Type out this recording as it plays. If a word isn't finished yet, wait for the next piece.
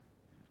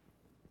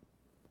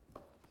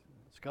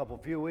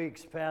Few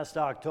weeks past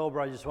October,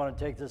 I just want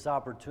to take this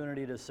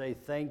opportunity to say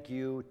thank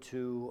you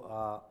to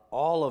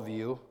all of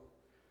you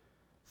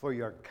for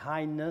your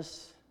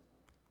kindness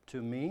to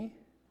me.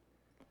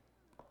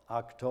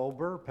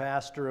 October,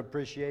 Pastor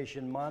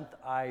Appreciation Month,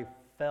 I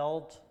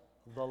felt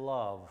the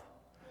love.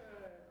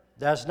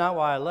 That's not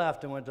why I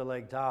left and went to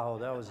Lake Tahoe.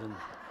 That was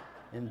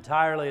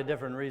entirely a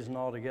different reason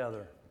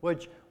altogether,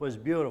 which was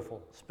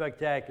beautiful,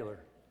 spectacular.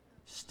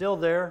 Still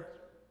there,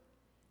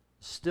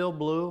 still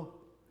blue.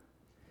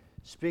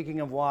 Speaking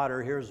of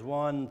water, here's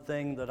one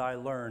thing that I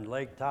learned.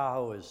 Lake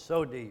Tahoe is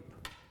so deep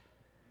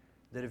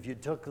that if you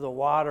took the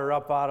water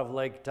up out of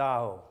Lake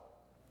Tahoe,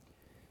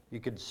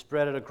 you could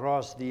spread it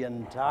across the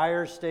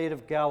entire state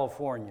of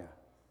California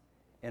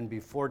and be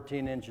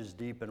 14 inches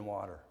deep in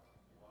water.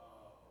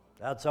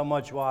 That's how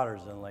much water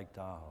is in Lake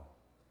Tahoe.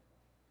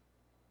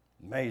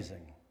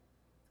 Amazing.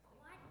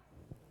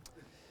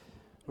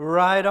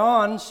 Right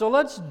on. So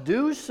let's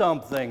do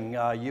something,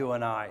 you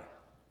and I.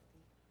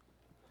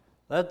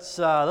 Let's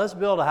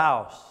build a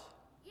house.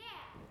 Yeah.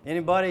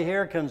 Anybody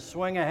here can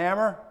swing a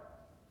hammer?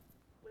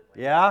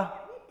 Yeah?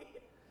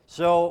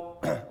 So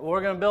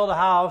we're going to build a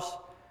house.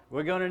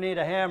 We're going to need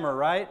a hammer,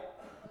 right?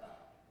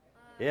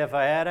 If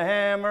I had a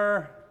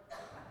hammer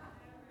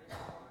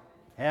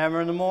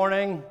in the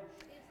morning,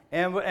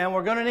 and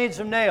we're going to need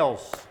some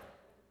nails.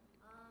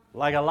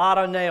 Like a lot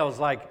of nails,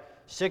 like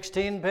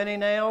 16 penny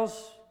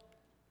nails.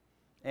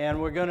 And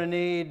we're going to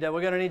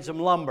need some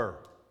lumber.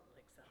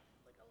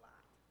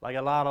 Like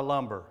a lot of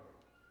lumber.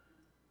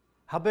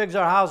 How big's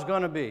our house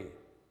going to be?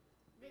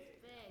 This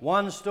big.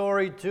 1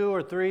 story, 2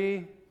 or 3?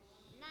 None of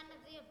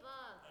the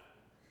above.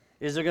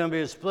 Is there going to be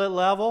a split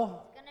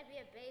level? It's going to be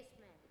a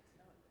basement.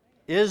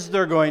 Is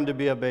there going to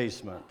be a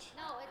basement?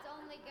 No, it's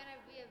only going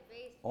to be a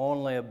basement.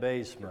 Only a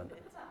basement.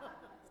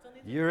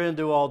 You're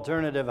into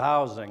alternative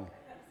housing.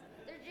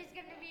 There's just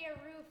going to be a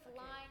roof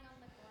lying on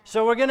the ground.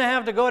 So we're going to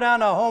have to go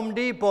down to Home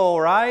Depot,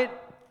 right?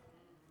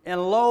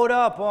 And load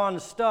up on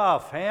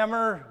stuff,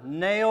 hammer,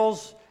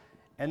 nails,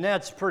 and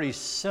that's pretty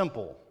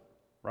simple,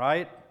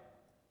 right?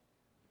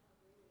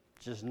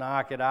 Just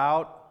knock it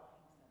out.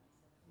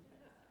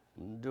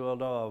 Do a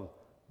little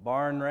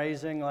barn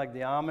raising like the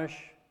Amish.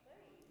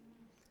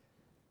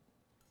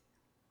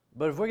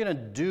 But if we're going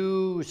to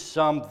do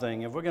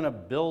something, if we're going to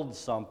build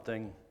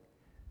something,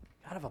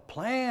 gotta have a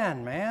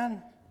plan,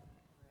 man.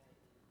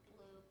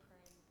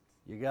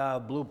 Blueprint. You got a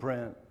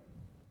blueprint.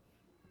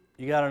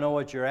 You got to know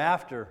what you're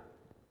after.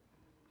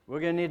 We're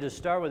going to need to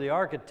start with the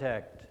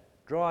architect.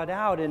 Draw it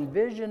out,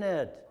 envision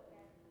it.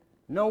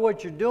 Know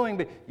what you're doing,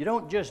 but you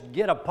don't just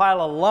get a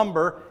pile of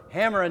lumber,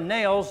 hammer and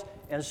nails,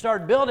 and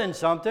start building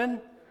something.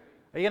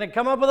 Are you going to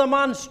come up with a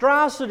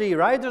monstrosity,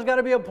 right? There's got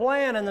to be a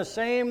plan, and the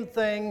same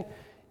thing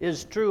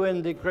is true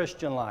in the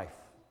Christian life.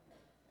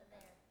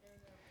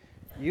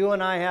 You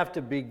and I have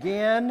to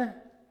begin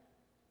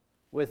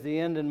with the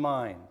end in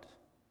mind,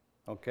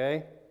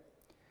 okay?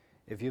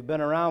 If you've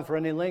been around for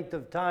any length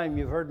of time,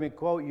 you've heard me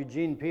quote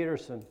Eugene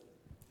Peterson.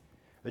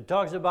 It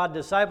talks about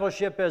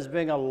discipleship as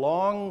being a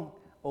long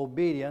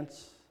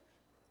obedience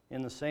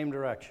in the same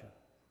direction.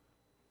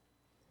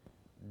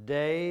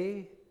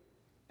 Day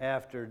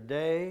after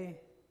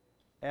day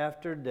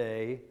after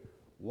day,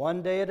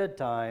 one day at a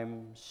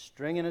time,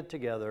 stringing it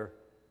together,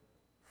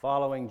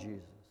 following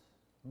Jesus.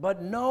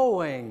 But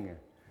knowing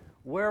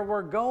where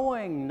we're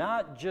going,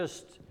 not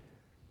just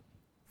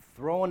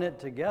throwing it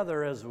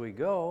together as we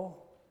go.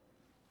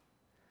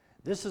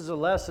 This is a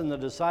lesson the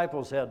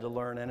disciples had to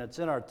learn, and it's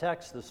in our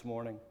text this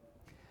morning.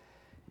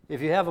 If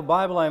you have a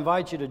Bible, I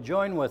invite you to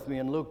join with me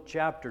in Luke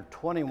chapter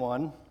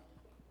 21.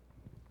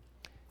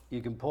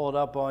 You can pull it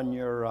up on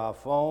your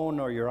phone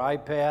or your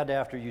iPad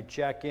after you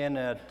check in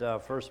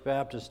at First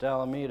Baptist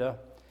Alameda.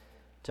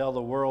 Tell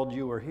the world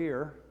you were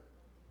here.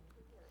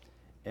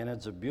 And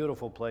it's a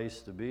beautiful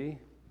place to be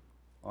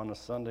on a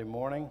Sunday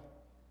morning.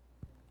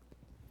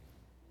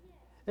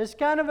 It's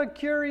kind of a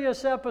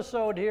curious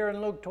episode here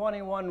in Luke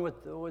 21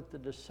 with the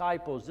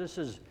disciples. This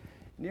is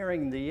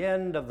nearing the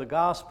end of the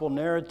gospel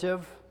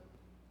narrative.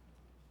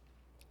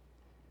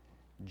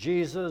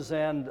 Jesus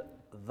and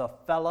the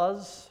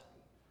fellas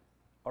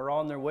are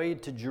on their way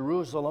to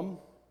Jerusalem.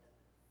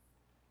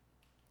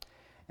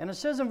 And it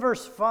says in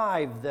verse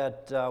 5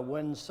 that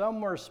when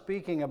some were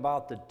speaking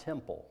about the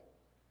temple,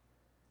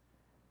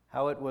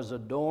 how it was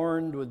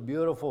adorned with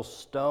beautiful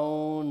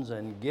stones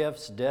and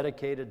gifts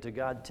dedicated to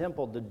God.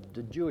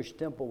 The Jewish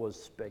temple was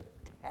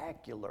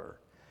spectacular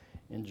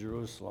in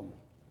Jerusalem.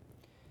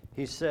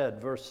 He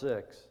said, verse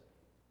 6,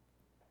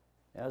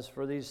 "As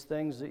for these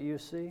things that you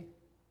see,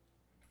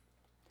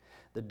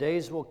 the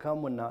days will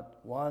come when not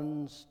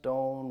one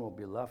stone will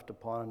be left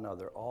upon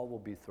another. All will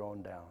be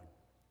thrown down."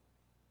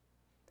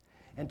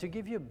 And to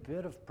give you a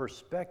bit of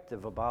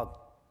perspective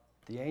about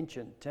the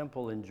ancient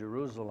temple in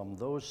Jerusalem,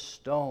 those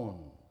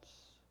stones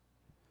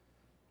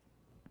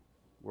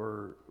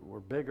were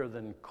bigger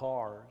than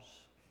cars.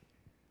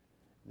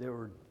 They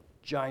were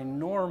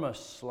ginormous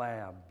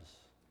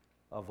slabs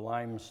of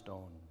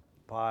limestone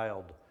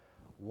piled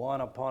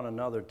one upon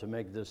another to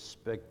make this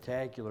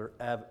spectacular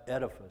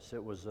edifice.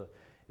 It was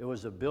It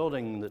was a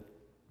building that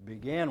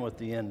began with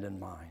the end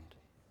in mind.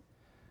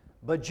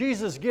 But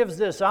Jesus gives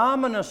this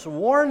ominous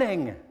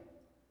warning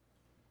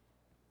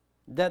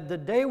that the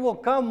day will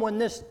come when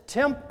this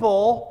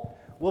temple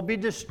will be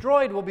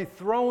destroyed, will be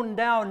thrown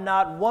down,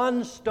 not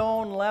one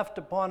stone left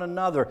upon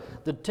another.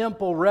 The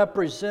temple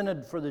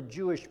represented for the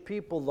Jewish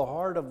people the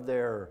heart of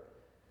their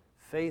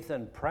faith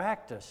and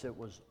practice. It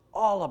was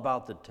all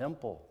about the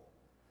temple.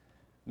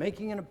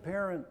 Making an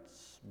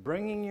appearance,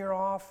 bringing your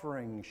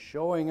offering,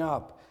 showing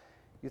up.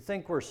 You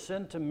think we're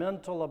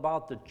sentimental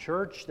about the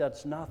church?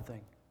 That's nothing.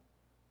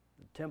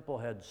 The temple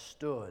had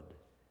stood.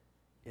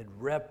 It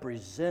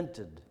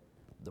represented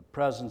the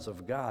presence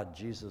of God.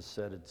 Jesus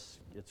said it's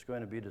going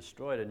to be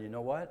destroyed. And you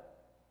know what?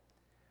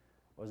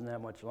 Wasn't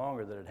that much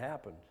longer that it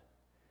happened.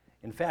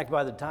 In fact,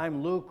 by the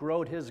time Luke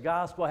wrote his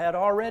gospel, it had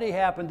already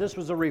happened. This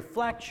was a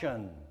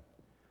reflection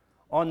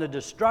on the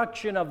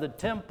destruction of the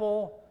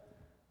temple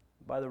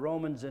by the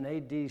Romans in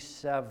AD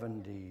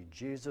 70.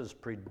 Jesus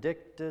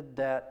predicted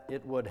that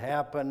it would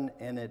happen,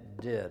 and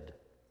it did.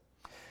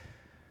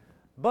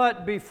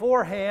 But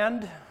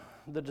beforehand,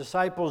 the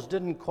disciples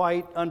didn't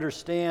quite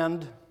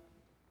understand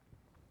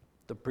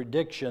the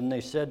prediction.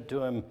 They said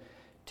to him,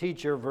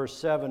 "Teacher," verse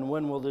 7,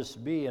 "when will this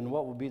be, and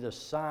what will be the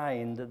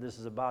sign that this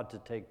is about to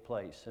take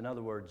place?" In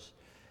other words,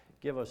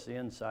 give us the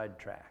inside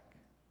track.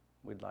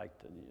 We'd like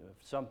to,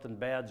 if something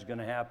bad's going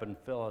to happen,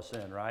 fill us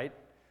in, right?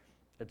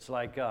 It's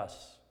like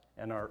us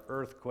and our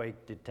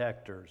earthquake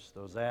detectors,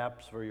 those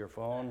apps for your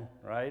phone,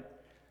 right?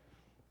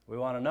 We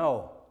want to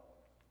know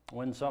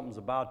when something's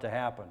about to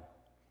happen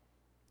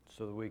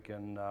so that we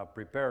can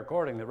prepare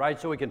accordingly, right?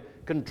 So we can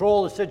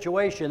control the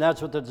situation.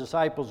 That's what the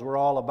disciples were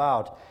all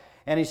about.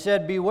 And he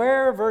said,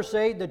 "Beware," verse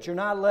 8, "that you're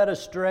not led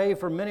astray,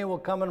 for many will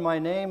come in my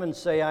name and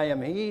say, 'I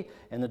am he,'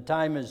 and the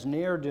time is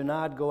near. Do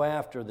not go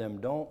after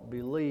them." Don't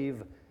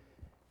believe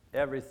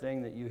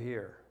everything that you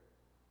hear.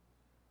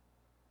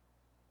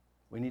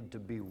 We need to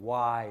be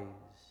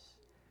wise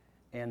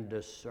and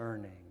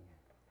discerning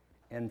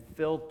and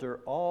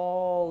filter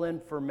all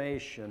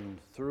information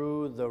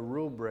through the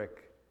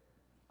rubric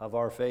of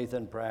our faith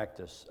and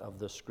practice of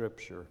the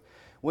Scripture.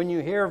 When you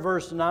hear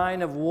verse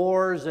 9 of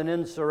wars and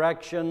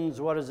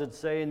insurrections, what does it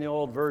say in the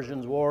old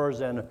versions?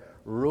 Wars and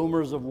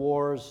rumors of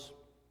wars.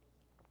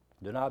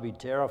 Do not be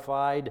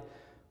terrified,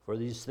 for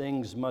these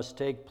things must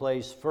take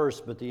place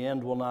first, but the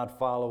end will not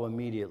follow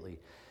immediately.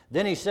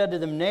 Then he said to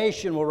them,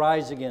 "Nation will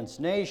rise against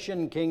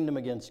nation, kingdom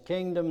against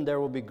kingdom. There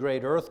will be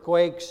great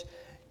earthquakes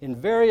in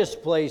various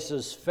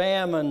places,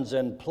 famines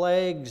and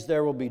plagues.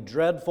 There will be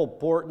dreadful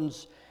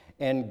portents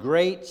and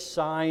great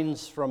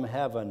signs from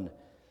heaven.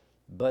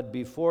 But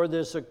before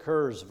this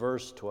occurs,"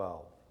 verse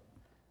 12,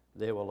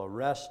 "they will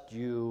arrest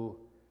you,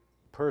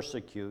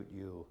 persecute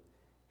you,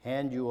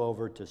 hand you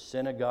over to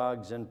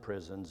synagogues and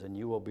prisons, and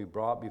you will be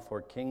brought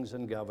before kings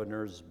and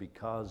governors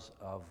because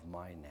of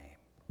my name."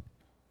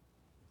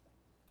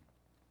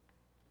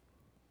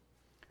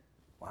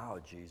 Wow,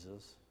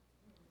 Jesus.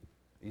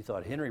 You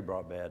thought Henry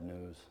brought bad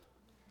news.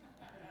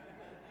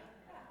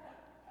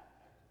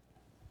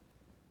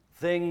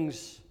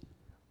 Things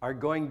are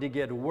going to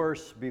get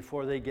worse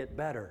before they get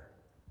better.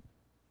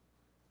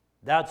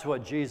 That's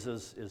what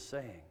Jesus is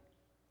saying.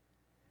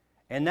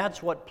 And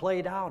that's what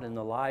played out in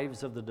the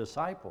lives of the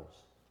disciples.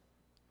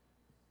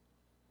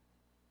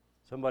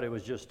 Somebody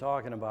was just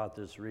talking about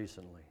this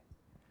recently.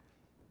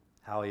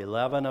 How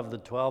 11 of the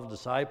 12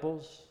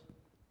 disciples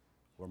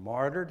were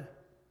martyred.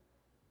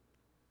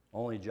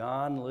 Only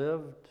John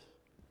lived,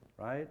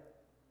 right?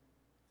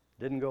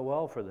 Didn't go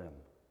well for them.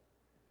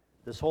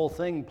 This whole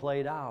thing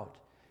played out.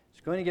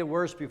 It's going to get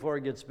worse before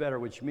it gets better,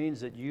 which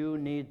means that you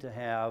need to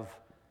have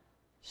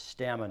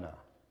stamina.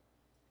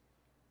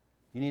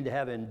 You need to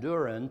have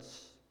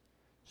endurance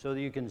so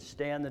that you can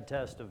stand the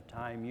test of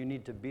time. You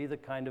need to be the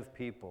kind of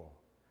people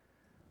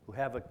who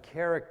have a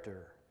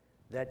character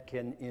that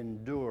can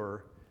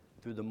endure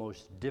through the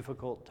most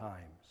difficult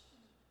times.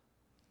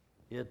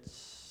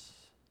 It's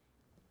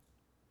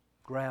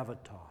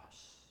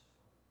gravitas.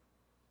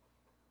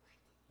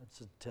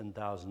 That's a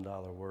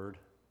 $10,000 word.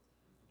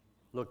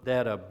 Look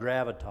that up,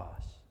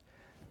 gravitas.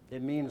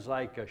 It means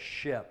like a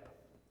ship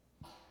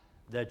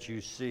that you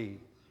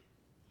see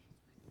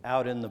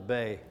out in the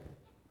bay.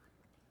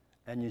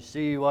 And you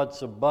see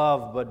what's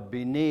above, but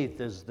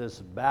beneath is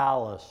this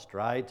ballast,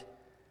 right?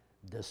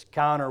 This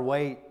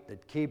counterweight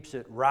that keeps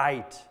it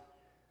right,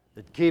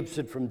 that keeps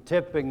it from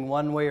tipping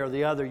one way or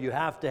the other. You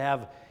have to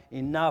have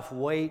enough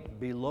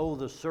weight below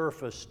the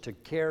surface to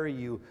carry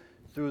you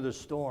through the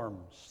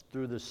storms,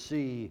 through the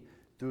sea,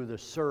 through the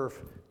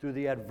surf, through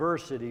the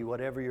adversity,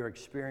 whatever you're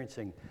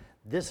experiencing.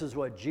 This is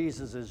what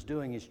Jesus is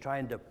doing. He's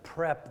trying to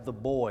prep the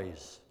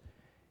boys.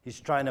 He's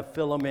trying to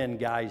fill them in,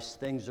 guys.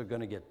 Things are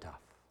going to get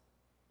tough.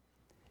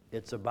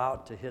 It's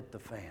about to hit the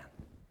fan,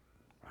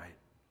 right?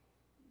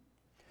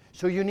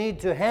 So you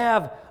need to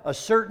have a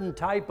certain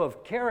type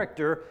of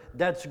character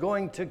that's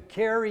going to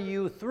carry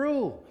you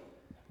through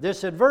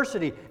this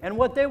adversity. And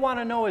what they want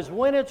to know is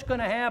when it's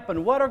going to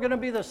happen, what are going to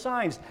be the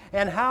signs,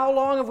 and how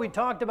long have we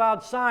talked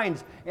about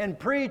signs, and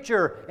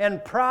preacher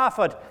and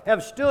prophet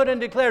have stood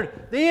and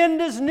declared, the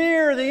end is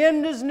near, the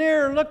end is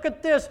near, look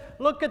at this,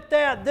 look at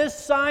that, this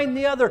sign,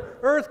 the other,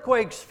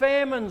 earthquakes,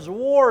 famines,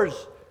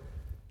 wars,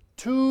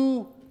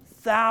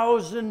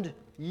 2,000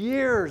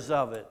 years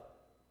of it.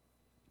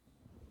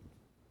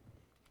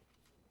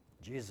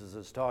 Jesus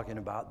is talking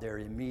about their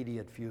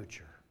immediate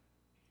future.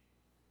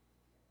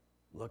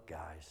 Look,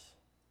 guys,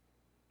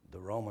 the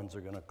Romans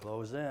are going to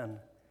close in,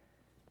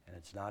 and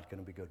it's not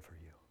going to be good for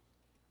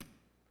you.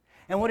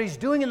 And what he's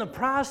doing in the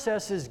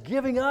process is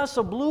giving us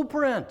a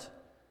blueprint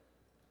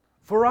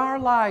for our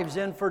lives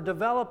and for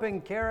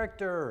developing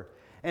character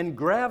and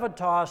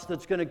gravitas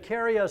that's going to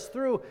carry us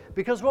through,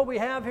 because what we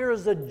have here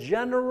is a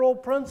general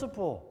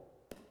principle.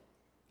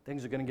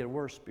 Things are going to get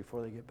worse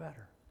before they get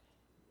better.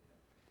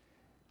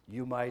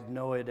 You might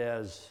know it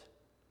as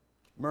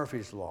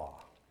Murphy's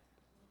Law,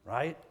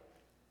 right?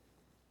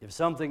 If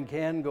something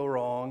can go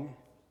wrong,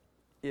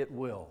 it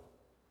will.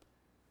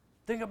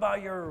 Think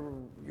about your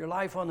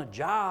life on the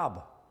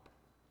job.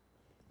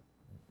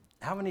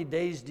 How many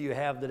days do you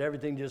have that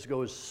everything just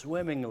goes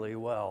swimmingly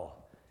well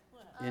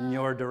in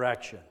your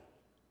direction?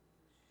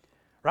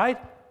 Right?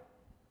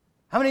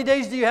 How many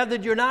days do you have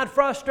that you're not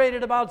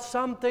frustrated about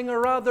something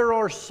or other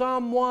or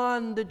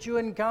someone that you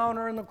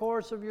encounter in the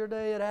course of your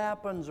day? It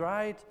happens,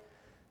 right?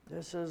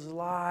 This is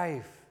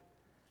life.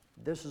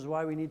 This is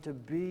why we need to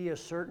be a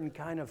certain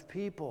kind of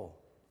people.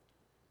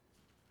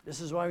 This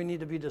is why we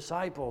need to be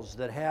disciples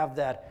that have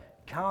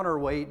that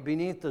counterweight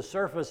beneath the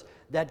surface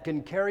that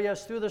can carry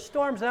us through the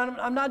storms. And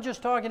I'm not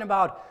just talking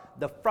about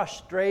the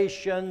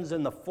frustrations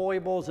and the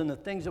foibles and the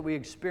things that we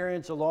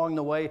experience along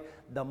the way,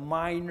 the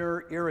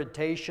minor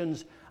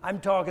irritations.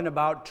 I'm talking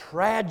about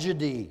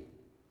tragedy,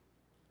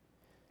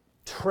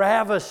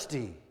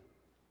 travesty,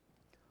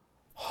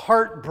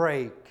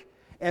 heartbreak.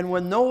 And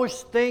when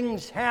those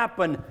things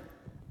happen,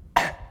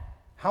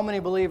 how many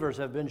believers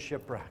have been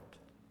shipwrecked?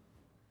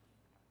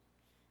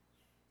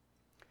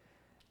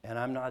 And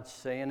I'm not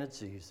saying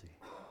it's easy.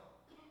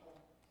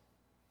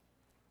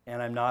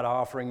 And I'm not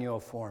offering you a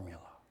formula.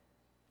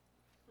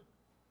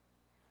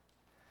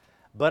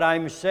 But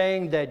I'm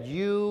saying that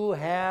you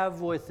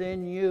have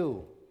within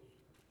you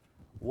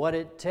what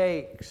it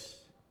takes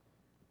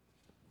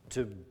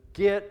to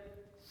get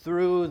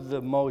through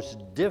the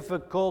most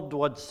difficult,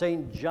 what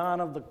St.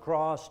 John of the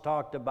Cross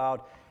talked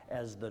about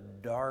as the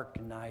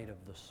dark night of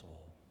the soul.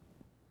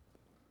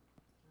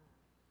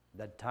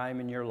 That time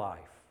in your life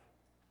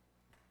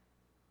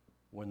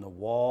when the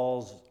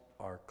walls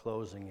are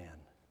closing in.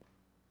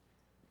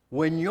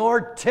 When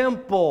your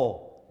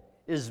temple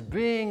is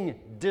being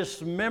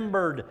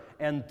dismembered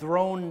and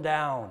thrown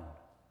down.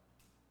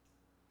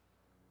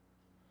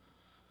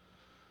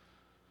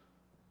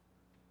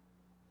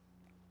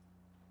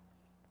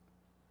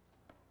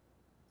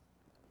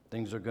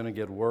 Things are going to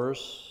get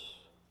worse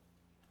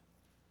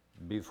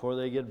before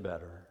they get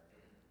better.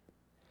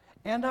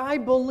 And I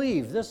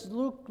believe, this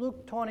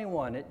Luke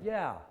 21,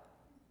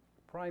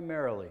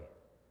 primarily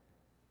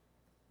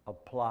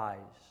applies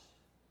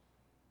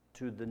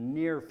to the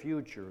near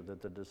future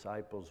that the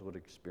disciples would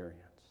experience.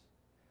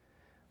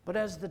 But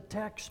as the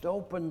text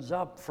opens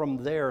up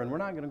from there, and we're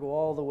not going to go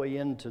all the way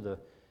into the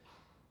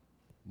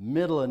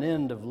middle and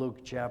end of Luke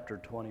chapter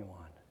 21,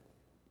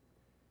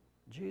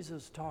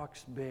 Jesus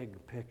talks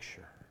big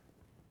picture,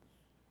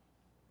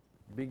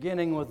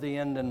 beginning with the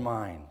end in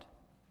mind.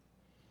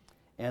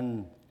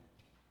 And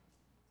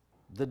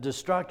the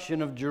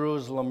destruction of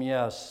Jerusalem,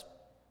 yes,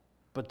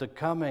 but the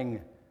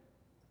coming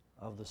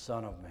of the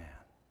Son of Man.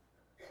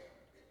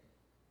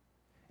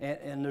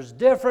 And there's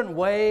different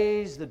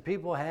ways that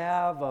people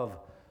have of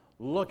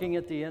looking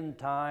at the end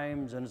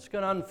times, and it's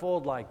going to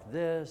unfold like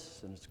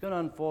this, and it's going to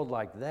unfold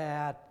like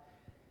that.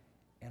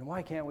 And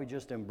why can't we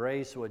just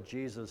embrace what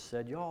Jesus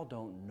said? Y'all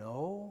don't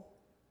know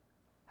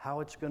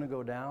how it's going to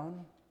go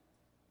down.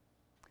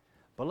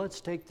 But let's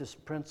take this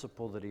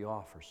principle that he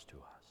offers to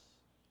us,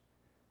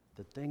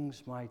 that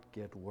things might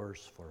get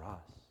worse for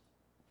us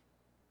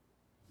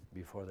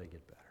before they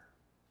get better.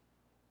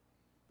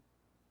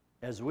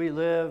 As we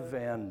live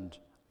and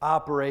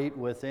operate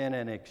within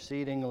an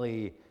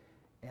exceedingly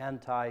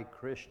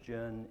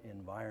anti-Christian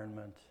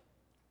environment,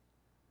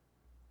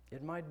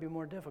 it might be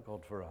more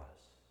difficult for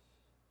us.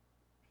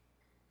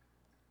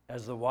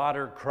 As the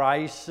water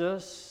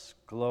crisis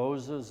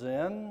closes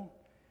in,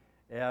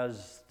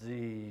 as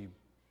the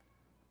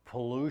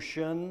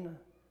pollution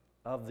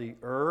of the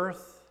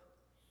earth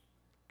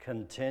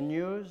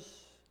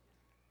continues,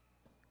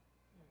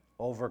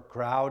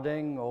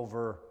 overcrowding,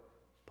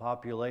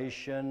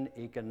 overpopulation,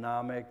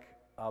 economic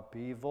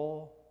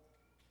upheaval,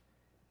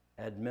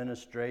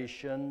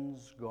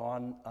 administrations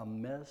gone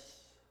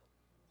amiss,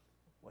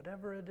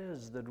 whatever it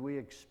is that we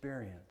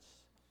experience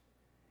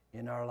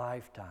in our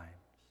lifetimes,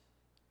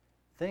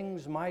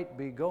 things might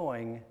be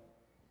going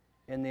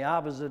in the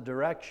opposite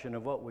direction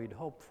of what we'd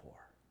hoped for.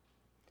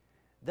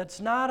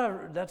 That's not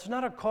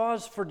a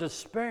cause for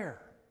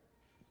despair.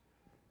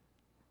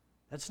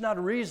 That's not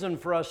a reason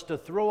for us to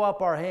throw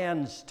up our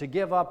hands, to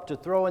give up, to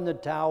throw in the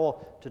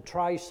towel, to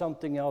try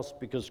something else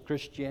because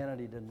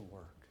Christianity didn't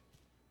work.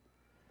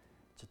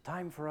 It's a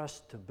time for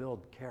us to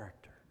build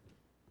character,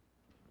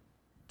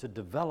 to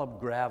develop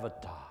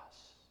gravitas,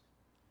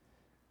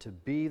 to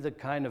be the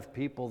kind of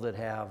people that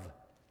have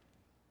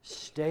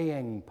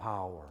staying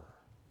power,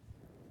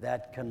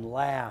 that can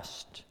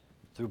last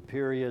through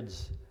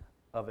periods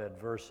of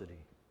adversity.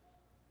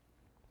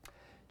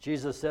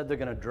 Jesus said they're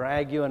going to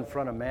drag you in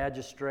front of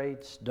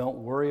magistrates. Don't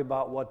worry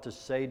about what to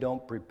say.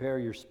 Don't prepare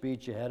your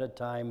speech ahead of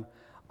time.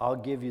 I'll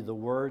give you the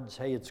words.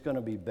 Hey, it's going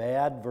to be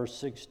bad. Verse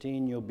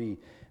 16, you'll be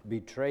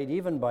betrayed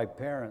even by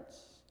parents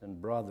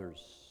and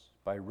brothers,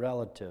 by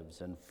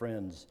relatives and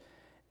friends.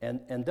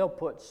 And they'll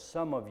put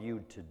some of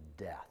you to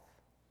death.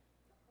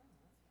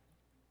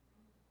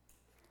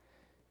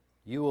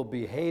 You will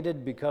be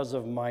hated because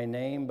of my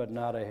name, but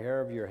not a hair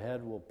of your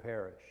head will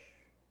perish.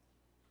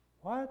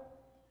 What?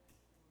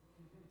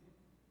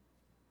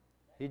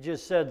 He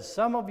just said,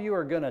 some of you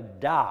are going to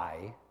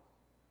die,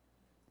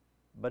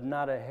 but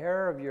not a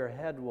hair of your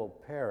head will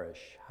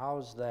perish.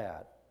 How's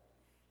that?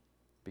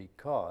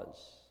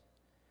 Because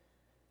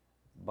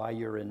by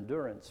your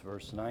endurance,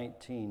 verse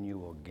 19, you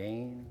will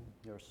gain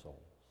your souls.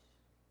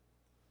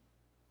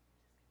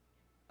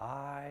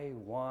 I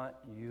want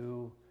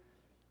you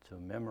to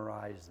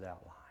memorize that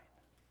line.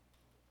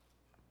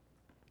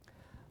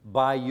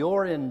 By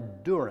your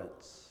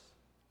endurance,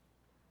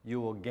 you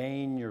will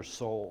gain your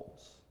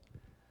souls.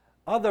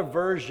 Other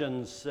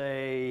versions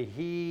say,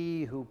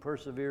 he who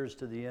perseveres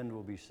to the end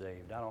will be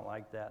saved. I don't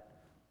like that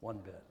one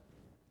bit.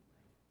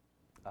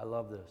 I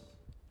love this.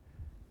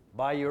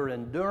 By your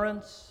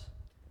endurance,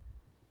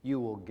 you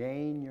will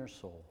gain your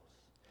souls.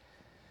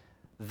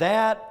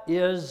 That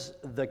is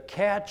the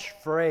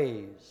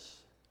catchphrase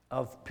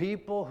of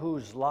people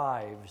whose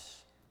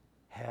lives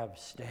have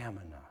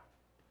stamina.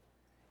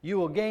 You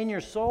will gain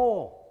your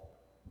soul.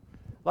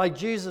 Like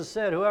Jesus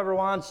said, whoever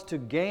wants to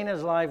gain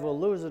his life will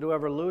lose it.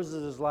 Whoever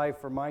loses his life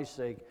for my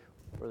sake,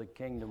 for the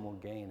kingdom will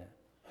gain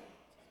it.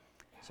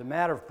 It's a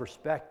matter of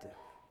perspective.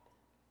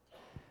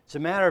 It's a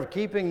matter of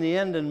keeping the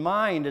end in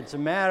mind. It's a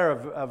matter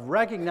of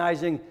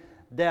recognizing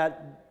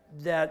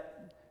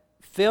that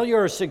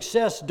failure or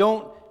success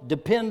don't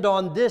depend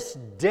on this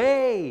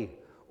day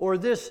or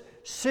this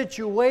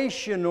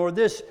situation or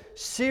this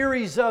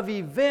series of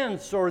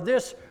events or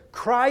this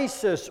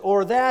crisis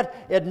or that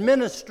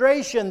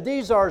administration.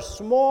 These are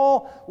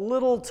small,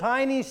 little,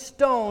 tiny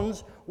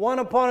stones, one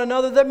upon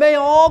another, that may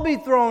all be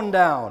thrown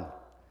down.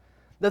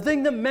 The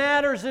thing that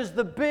matters is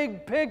the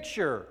big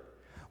picture.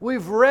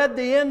 We've read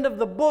the end of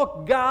the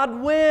book.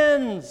 God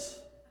wins.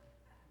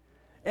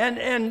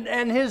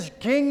 And His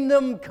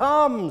kingdom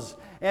comes.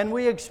 And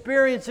we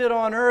experience it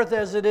on earth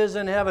as it is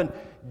in heaven.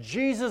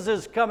 Jesus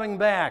is coming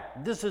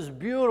back. This is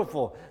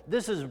beautiful.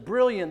 This is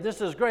brilliant.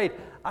 This is great.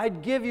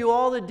 I'd give you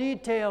all the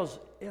details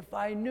if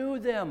I knew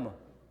them.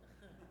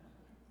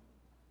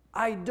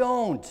 I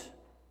don't.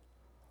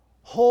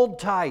 Hold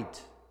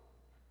tight.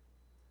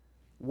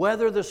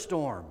 Weather the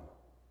storm.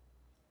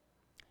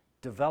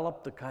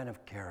 Develop the kind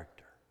of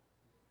character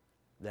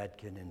that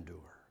can endure.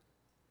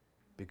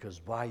 Because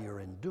by your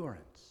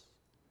endurance,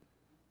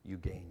 you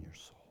gain your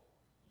soul.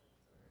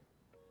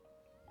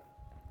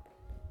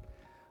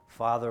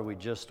 Father, we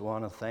just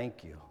want to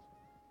thank you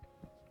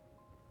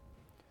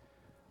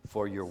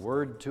for your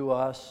word to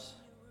us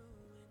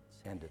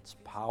and its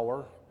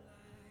power.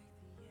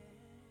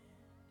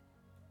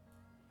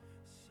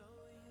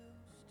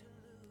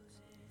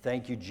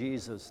 Thank you,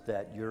 Jesus,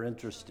 that you're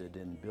interested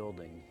in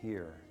building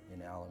here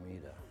in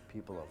Alameda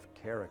people of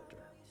character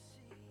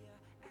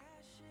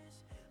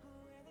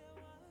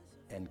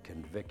and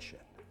conviction,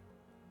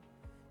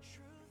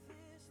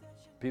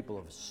 people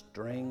of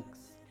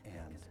strength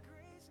and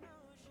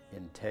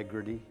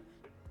integrity,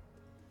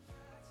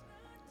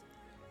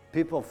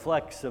 people of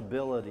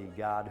flexibility,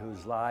 God,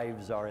 whose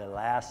lives are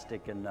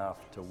elastic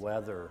enough to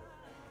weather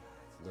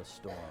the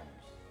storms.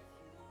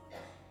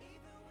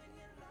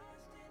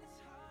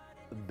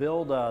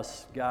 Build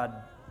us,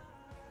 God,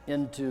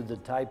 into the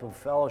type of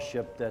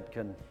fellowship that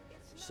can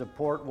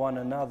support one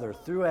another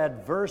through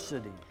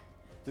adversity,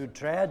 through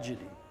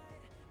tragedy,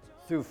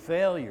 through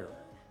failure.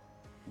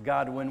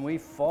 God, when we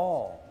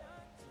fall,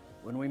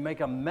 when we make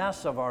a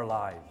mess of our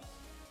lives,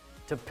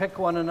 to pick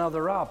one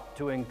another up,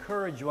 to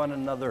encourage one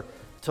another,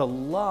 to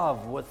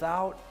love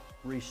without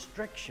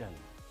restriction,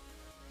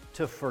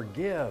 to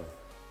forgive.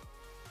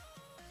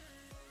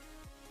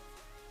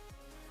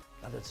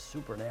 Now, that's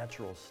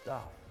supernatural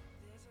stuff.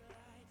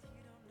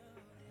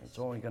 It's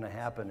only going to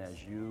happen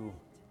as you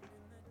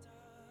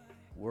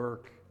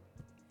work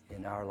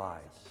in our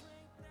lives.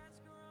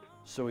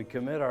 So we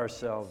commit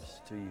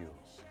ourselves to you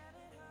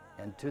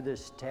and to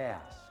this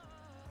task,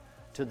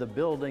 to the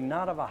building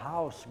not of a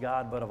house,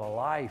 God, but of a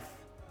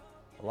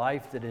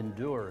life that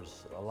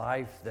endures, a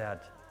life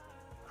that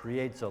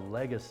creates a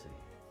legacy.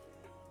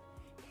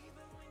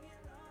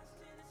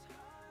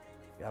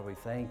 God, we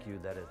thank you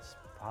that it's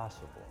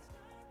possible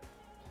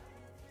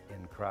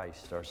in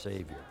Christ, our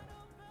Savior.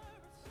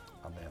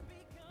 Amen.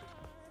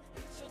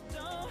 So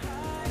don't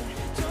hide.